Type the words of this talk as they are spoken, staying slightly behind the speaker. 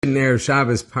Erev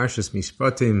Shabbos, Parshas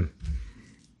Mishpatim,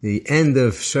 the end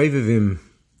of Shovavim,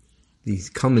 the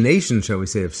culmination, shall we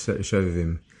say, of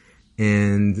Shovavim,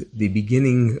 and the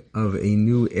beginning of a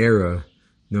new era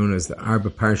known as the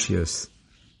Arba Parshios.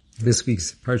 This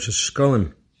week's Parshas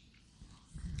Shkolim.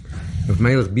 If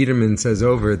Melech Biederman says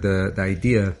over the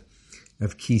idea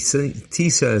of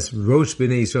Tisa as Rosh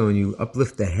B'nai Yisrael, and you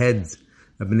uplift the heads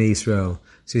of B'nai Yisrael.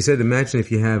 So he said, imagine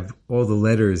if you have all the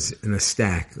letters in a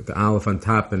stack, with the Aleph on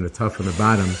top and the Taf on the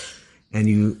bottom, and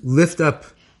you lift up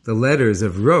the letters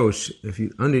of Rosh. If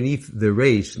you underneath the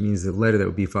Reish, means the letter that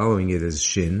would be following it is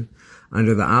Shin.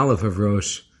 Under the Aleph of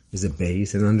Rosh is a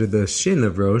base, and under the Shin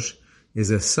of Rosh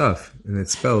is a Saf, and it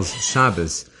spells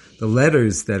Shabbos. The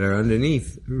letters that are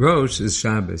underneath Rosh is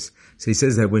Shabbos. So he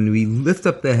says that when we lift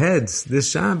up the heads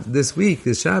this week,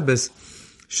 this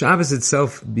Shabbos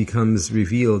itself becomes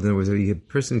revealed. In other words, a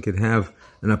person could have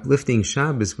an uplifting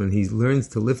Shabbos when he learns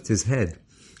to lift his head.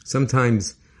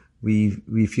 Sometimes we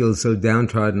feel so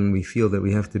downtrodden, we feel that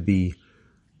we have to be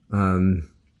not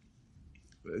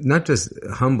just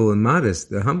humble and modest.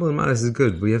 The humble and modest is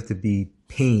good. We have to be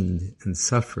pained and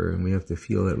suffer, and we have to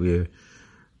feel that we're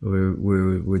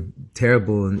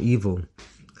terrible and evil.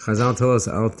 Chazal tell us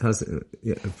a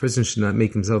person should not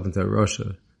make himself into a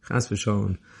Rasha. Chas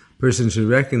v'shalom. Person should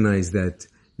recognize that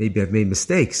maybe I've made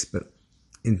mistakes, but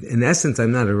in essence,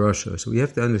 I'm not a Rasha. So we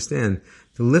have to understand,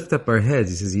 to lift up our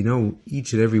heads, he says,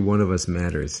 each and every one of us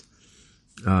matters.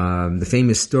 The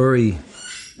famous story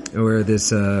where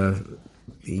this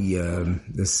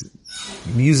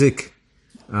music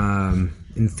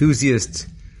enthusiast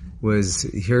was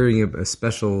hearing a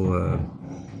special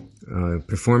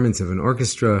performance of an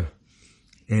orchestra,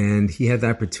 and he had the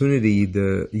opportunity,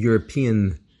 the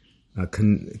European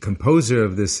composer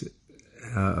of this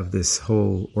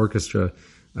whole orchestra,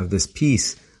 of this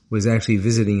piece, was actually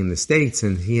visiting in the States,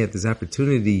 and he had this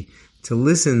opportunity to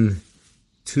listen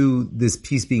to this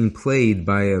piece being played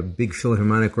by a big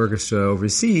philharmonic orchestra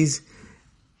overseas,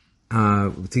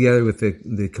 together with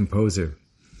the composer.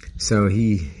 So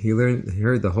he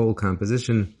heard the whole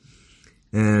composition,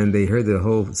 and they heard the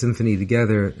whole symphony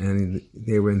together, and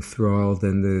they were enthralled,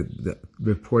 and the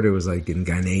reporter was like in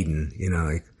Gan Eden,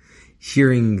 like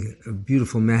hearing a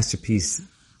beautiful masterpiece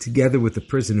together with the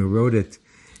person who wrote it.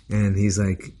 And he's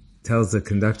like, tells the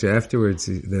conductor afterwards,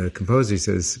 the composer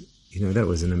says, that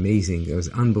was it was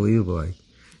unbelievable. It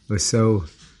was so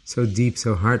deep,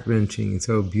 so heart-wrenching, and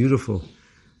so beautiful.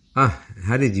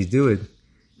 How did you do it?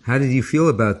 How did you feel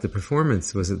about the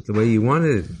performance? Was it the way you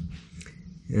wanted it?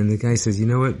 And the guy says, you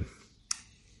know what?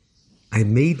 I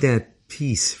made that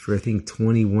piece for, I think,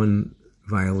 21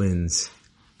 violins.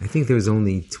 I think there was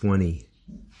only 20.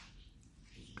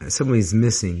 Somebody's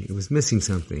missing. It was missing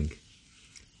something.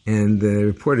 And the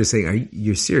reporter's saying,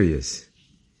 you're serious?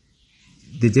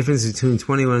 The difference between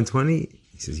 21 and 20?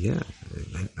 He says, yeah.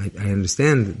 I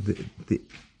understand the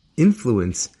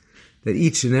influence that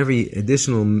each and every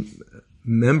additional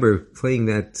member playing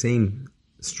that same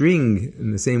string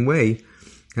in the same way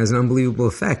has an unbelievable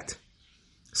effect.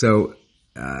 So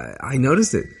I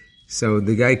noticed it. So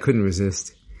the guy couldn't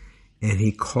resist. And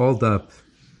he called up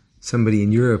somebody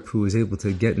in Europe who was able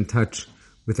to get in touch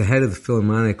with the head of the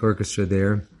Philharmonic Orchestra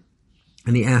there.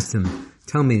 And he asked him,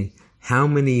 tell me, how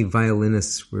many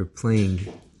violinists were playing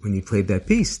when you played that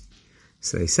piece?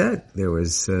 So they said there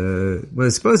was,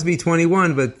 it's supposed to be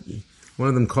 21, but one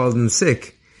of them called in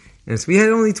sick. And so we had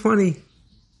only 20.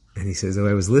 And he says,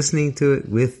 I was listening to it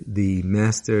with the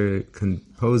master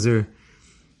composer,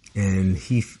 and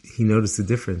he noticed the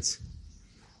difference.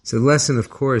 So the lesson, of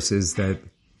course, is that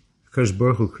Akash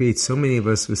Baruch Hu creates so many of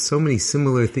us with so many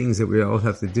similar things that we all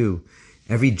have to do.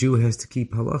 Every Jew has to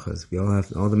keep halachas.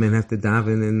 All the men have to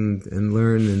daven and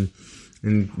learn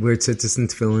and wear tzitzis and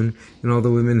tefillin, and all the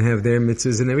women have their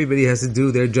mitzvahs, and everybody has to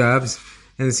do their jobs.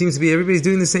 And it seems to be everybody's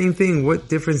doing the same thing. What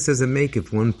difference does it make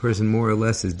if one person more or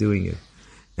less is doing it?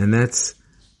 And that's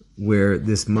where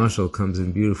this mashal comes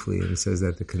in beautifully, and it says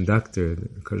that the conductor, the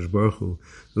Akash Baruch Hu,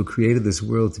 who created this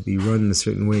world to be run in a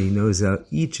certain way, he knows that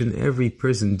each and every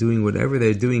person doing whatever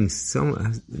they're doing,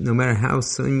 no matter how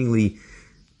seemingly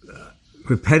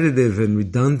repetitive and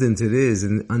redundant it is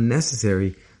and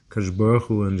unnecessary, Akash Baruch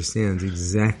Hu understands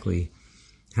exactly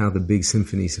how the big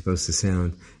symphony is supposed to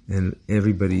sound, and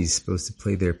everybody's supposed to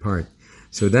play their part.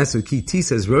 So that's what Kiti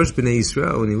says, Rosh B'nai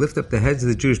Yisrael, when you lift up the heads of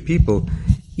the Jewish people,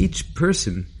 each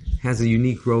person has a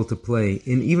unique role to play.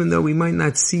 And even though we might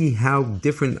not see how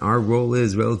different our role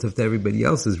is relative to everybody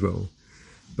else's role,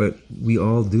 but we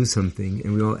all do something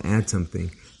and we all add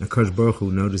something. Akash Baruch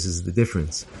Hu notices the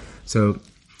difference. So,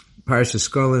 Parashas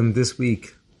Shkolim this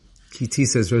week, Kiti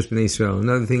says Rosh B'nai Yisrael.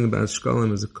 Another thing about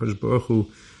Shkolim is Akash Baruch Hu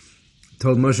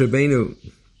told Moshe Rabbeinu,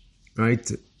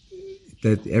 right,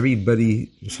 that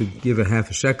everybody should give a half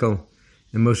a shekel,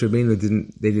 and Moshe Rabbeinu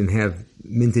didn't have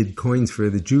minted coins for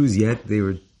the Jews yet. They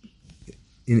were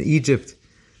in Egypt,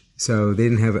 so they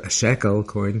didn't have a shekel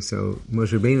coin. So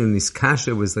Moshe Rabbeinu, and this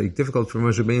kasha was like difficult for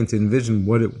Moshe Rabbeinu to envision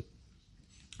what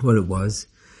it was.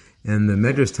 And the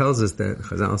Medrash tells us that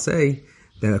Chazal say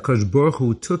that HaKadosh Baruch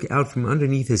Hu took out from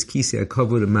underneath his kisei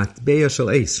hakavod a matbeya shel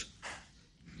eish,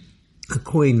 a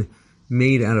coin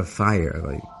made out of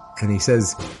fire, and he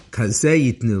says, Kazeh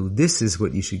yitnu, this is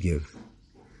what you should give.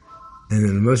 And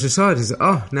then Moshe saw it, he said,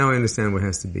 oh, now I understand what it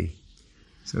has to be.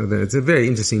 So it's a very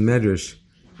interesting medrash.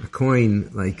 A coin,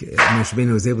 like Moshe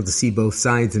Rabbeinu was able to see both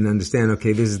sides and understand,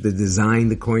 okay, this is the design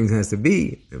the coin has to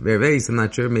be. Very, I'm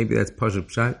not sure, maybe that's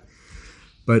Pashup Pshat.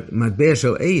 But matbeya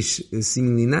shel eish is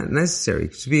seemingly not necessary.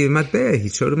 It should be a matbeya. He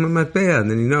showed him a matbeya, and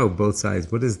then both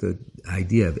sides. What is the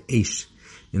idea of eish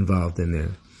involved in there?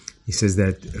 He says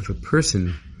that if a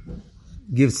person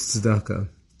gives tzedakah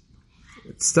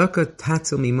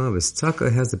tatzil mimavis.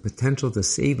 Tzedakah has the potential to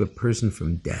save a person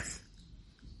from death.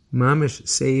 Mamish,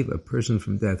 save a person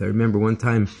from death. I remember one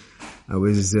time I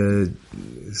was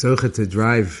zoche to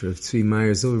drive from Tzvi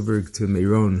Meyer Silverberg to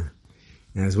Meron.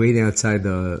 And I was waiting outside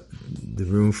the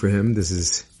room for him. This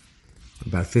is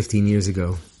about 15 years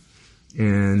ago.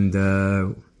 And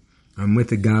I'm with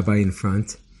the gabbai in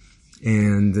front.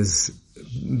 And this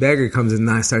beggar comes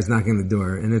and starts knocking on the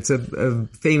door. And it's a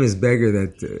famous beggar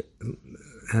that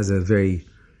has a very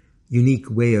unique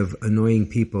way of annoying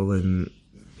people and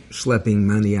schlepping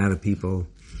money out of people.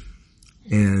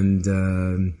 And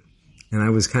I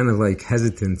was kind of like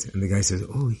hesitant. And the guy says,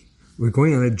 oh, we're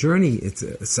going on a journey. It's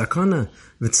a sakana.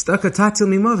 V'tzedakah tatzil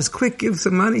mimavis. Quick, give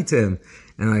some money to him.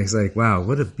 And I was like, wow,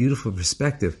 what a beautiful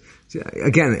perspective.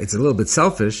 Again, it's a little bit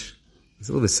selfish.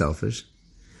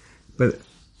 But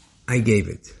I gave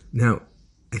it. Now,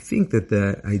 I think that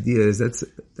the idea is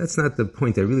that's not the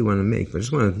point I really want to make. But I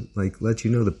just want to let you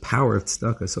know the power of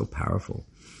tzedakah is so powerful.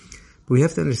 But we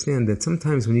have to understand that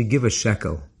sometimes when you give a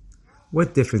shekel,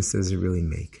 what difference does it really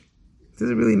make? Does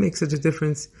it really make such a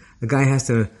difference? A guy has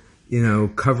to,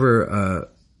 cover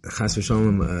chas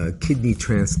v'sholom, a kidney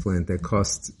transplant that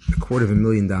costs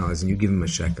 $250,000 and you give him a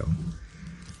shekel.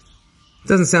 It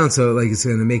doesn't sound so like it's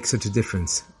going to make such a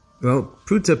difference. Well,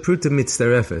 pruta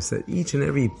mitzarefes, that each and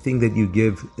everything that you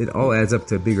give, it all adds up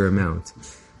to a bigger amount.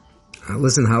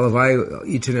 Listen, halavai,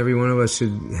 each and every one of us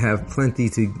should have plenty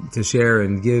to share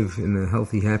and give in a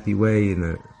healthy, happy way, in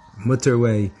a mutter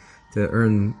way, to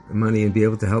earn money and be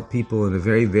able to help people in a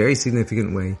very, very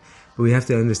significant way. But we have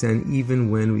to understand,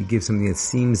 even when we give something that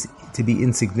seems to be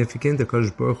insignificant, the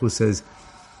HaKadosh Baruch Hu says,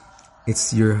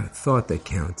 it's your thought that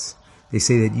counts. They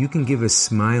say that you can give a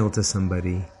smile to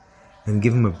somebody and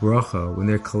give them a bracha when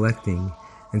they're collecting,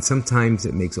 and sometimes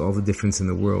it makes all the difference in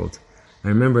the world. I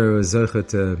remember I was zoche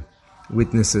to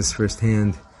witness this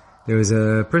firsthand. There was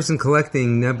a person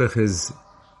collecting Nebuch,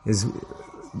 his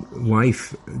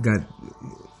wife got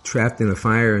trapped in a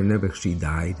fire and Nebuch, she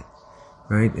died.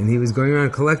 Right? And he was going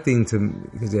around collecting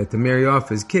because he had to marry off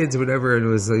his kids or whatever, and it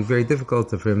was very difficult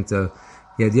for him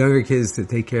he had younger kids to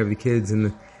take care of the kids,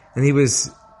 and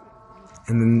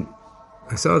then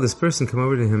I saw this person come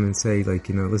over to him and say,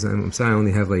 listen, I'm sorry I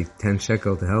only have 10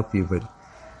 shekel to help you, but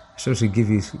Hashem should give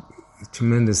you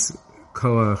tremendous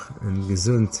koach and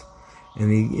gesund. And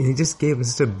he just gave him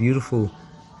such a beautiful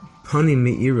panim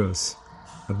me'iros,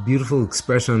 a beautiful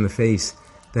expression on the face.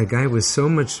 That guy was so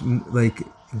much,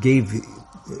 gave,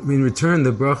 in return,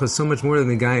 the bracha so much more than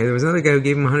the guy. There was another guy who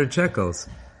gave him 100 shekels.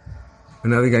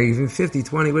 Another guy gave him 50,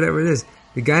 20, whatever it is.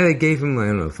 The guy that gave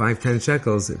him, 5, 10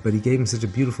 shekels, but he gave him such a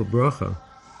beautiful bracha.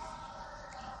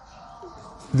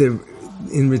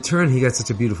 In return, he got such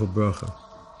a beautiful bracha.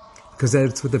 Because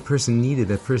that's what the person needed.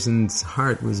 That person's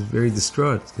heart was very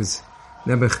distraught, because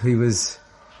Nebuch, he was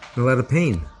in a lot of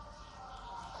pain.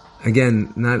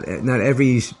 Again, not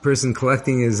every person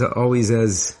collecting is always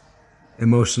as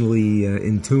emotionally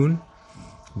in tune.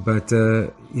 But,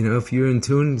 if you're in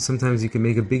tune, sometimes you can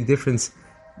make a big difference,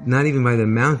 not even by the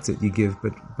amount that you give,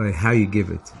 but by how you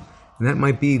give it. And that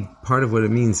might be part of what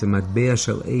it means, a matbeya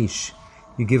shel eish.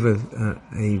 You give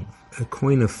a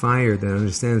coin of fire that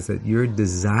understands that your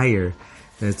desire,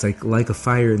 that it's like a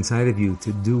fire inside of you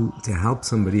to help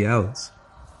somebody else,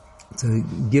 to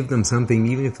give them something,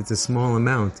 even if it's a small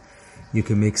amount, you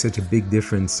can make such a big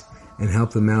difference and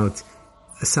help them out,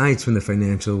 aside from the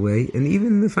financial way. And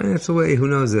even the financial way, who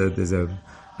knows, there's a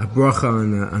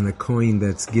bracha on a coin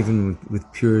that's given with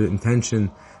pure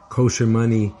intention, kosher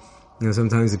money.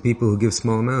 Sometimes the people who give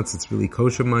small amounts, it's really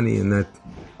kosher money, and that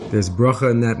there's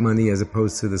bracha in that money, as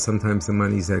opposed to sometimes the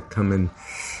monies that come in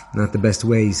not the best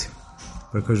ways.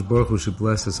 But Akash Baruch Hu should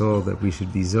bless us all that we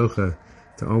should be zocha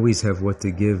to always have what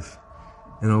to give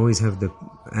and always have the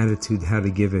attitude how to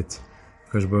give it.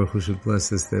 Akash Baruch Hu should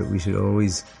bless us that we should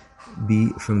always be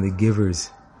from the givers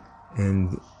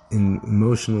and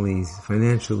emotionally,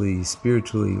 financially,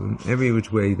 spiritually, in every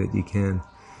which way that you can.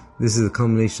 This is a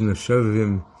culmination of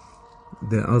Shovavim.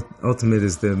 The ultimate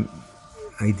is the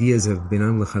ideas of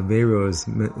Binam L'Chavero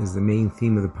is the main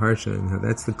theme of the Parsha, and how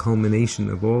that's the culmination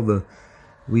of all the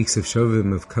weeks of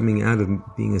Shovavim, of coming out of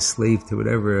being a slave to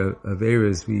whatever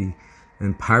Averas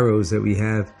and Paros that we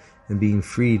have, and being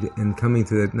freed, and coming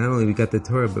to that, not only we got the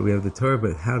Torah, but we have the Torah,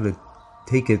 but how to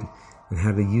take it, and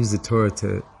how to use the Torah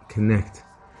to connect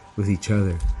with each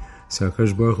other. So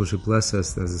HaKadosh Baruch Hu should bless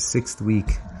us. There's the 6th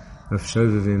week of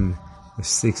Shovavim. The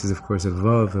 6 is of course a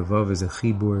Vav. A Vav is a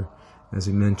Chibur, as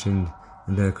we mentioned,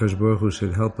 and that HaKadosh Baruch Hu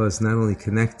should help us not only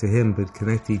connect to Him, but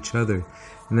connect to each other.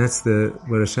 And that's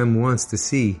what Hashem wants to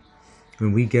see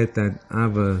when we get that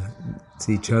Ava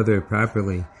to each other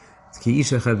properly. Then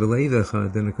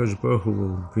HaKadosh Baruch Hu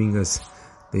will bring us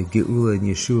the Geula and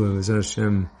Yeshua. As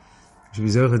Hashem should be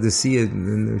zocha to see it,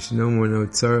 and there should no more no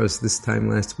tzaros. This time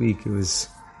last week, it was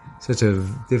such a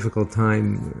difficult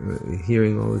time,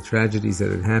 hearing all the tragedies that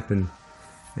had happened.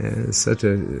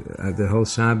 The whole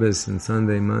Shabbos and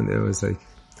Sunday, Monday, it was like,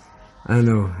 I don't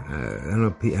know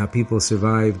how people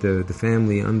survived, the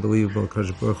family, unbelievable.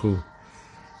 Kadosh Baruch Hu,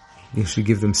 you should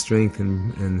give them strength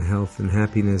and health and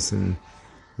happiness, and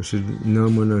we should no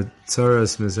more no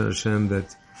tzaros, Mezar Hashem,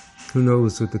 that who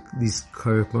knows what these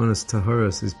karbanos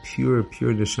taharas is pure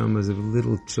neshamas of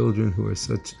little children who are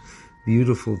such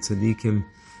beautiful tzaddikim,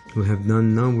 who have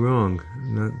done no wrong.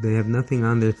 They have nothing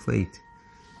on their plate.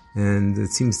 And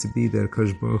it seems to be that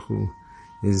Akash Baruch Hu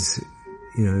is,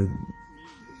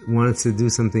 wanted to do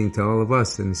something to all of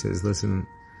us. And he says, listen,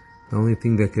 the only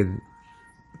thing that could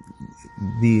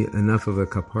be enough of a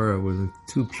kapara were the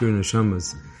 2 pure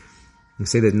neshamas. You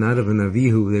say that not of an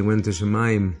Avihu, they went to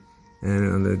Shemaim,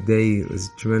 and on the day, it was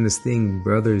a tremendous thing.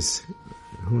 Brothers,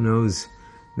 who knows,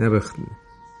 never.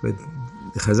 But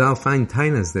the Chazal find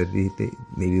tainas that they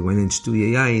maybe went in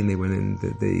Shtuyayai, and they went in,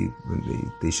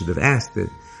 they should have asked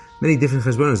it. Many different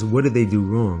Chazbonos, what did they do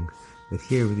wrong? But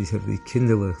here we have the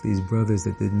Kinderlach, these brothers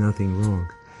that did nothing wrong.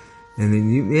 And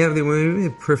then they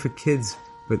were perfect kids,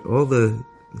 but all the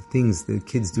things that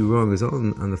kids do wrong is all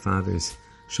on the father's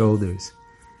shoulders.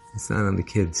 It's not on the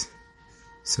kids.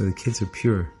 So the kids are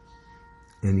pure.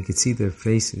 And you can see their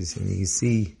faces, and you can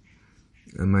see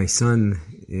my son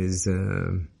is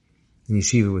in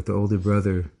yeshiva with the older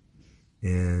brother,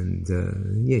 and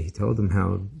he told him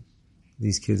how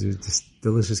these kids are just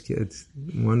delicious kids,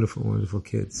 wonderful, wonderful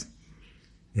kids,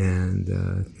 and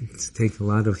it takes a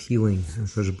lot of healing.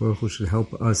 HaKadosh Baruch Hu should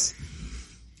help us,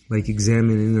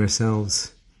 examine in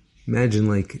ourselves. Imagine,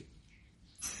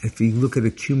 if we look at a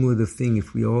cumulative thing,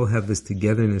 if we all have this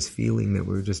togetherness feeling that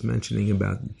we're just mentioning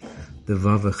about the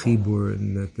Vava Chibur,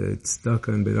 and that the Tzedakah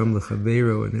and Beram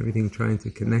L'Chavero and everything, trying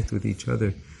to connect with each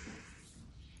other.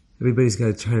 Everybody's got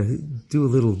to try to do a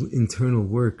little internal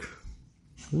work.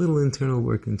 And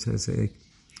try to say,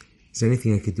 is there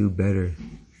anything I could do better?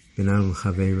 Beram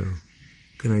L'Chavero.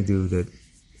 What can I do that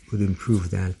would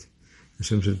improve that?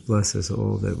 Hashem should bless us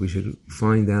all, that we should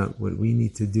find out what we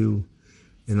need to do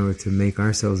in order to make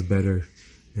ourselves better,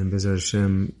 and B'ezras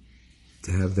Hashem,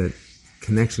 to have that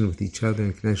connection with each other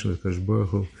and connection with Kadosh Baruch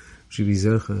Hu, should be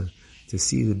zocha to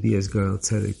see the Bias Garal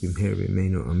Tzedek B'mher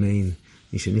B'meinu Amen.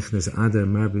 Mishanichnas Adar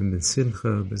Marbim Ben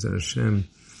Simcha. B'ezras Hashem,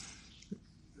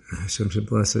 Hashem should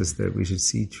bless us that we should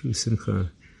see true Simcha,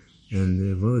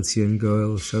 and Volatzion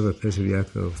Goel Shabbat Peshav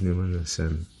Yaakov Niman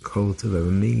Hashem. Kol Tov,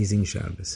 amazing Shabbos.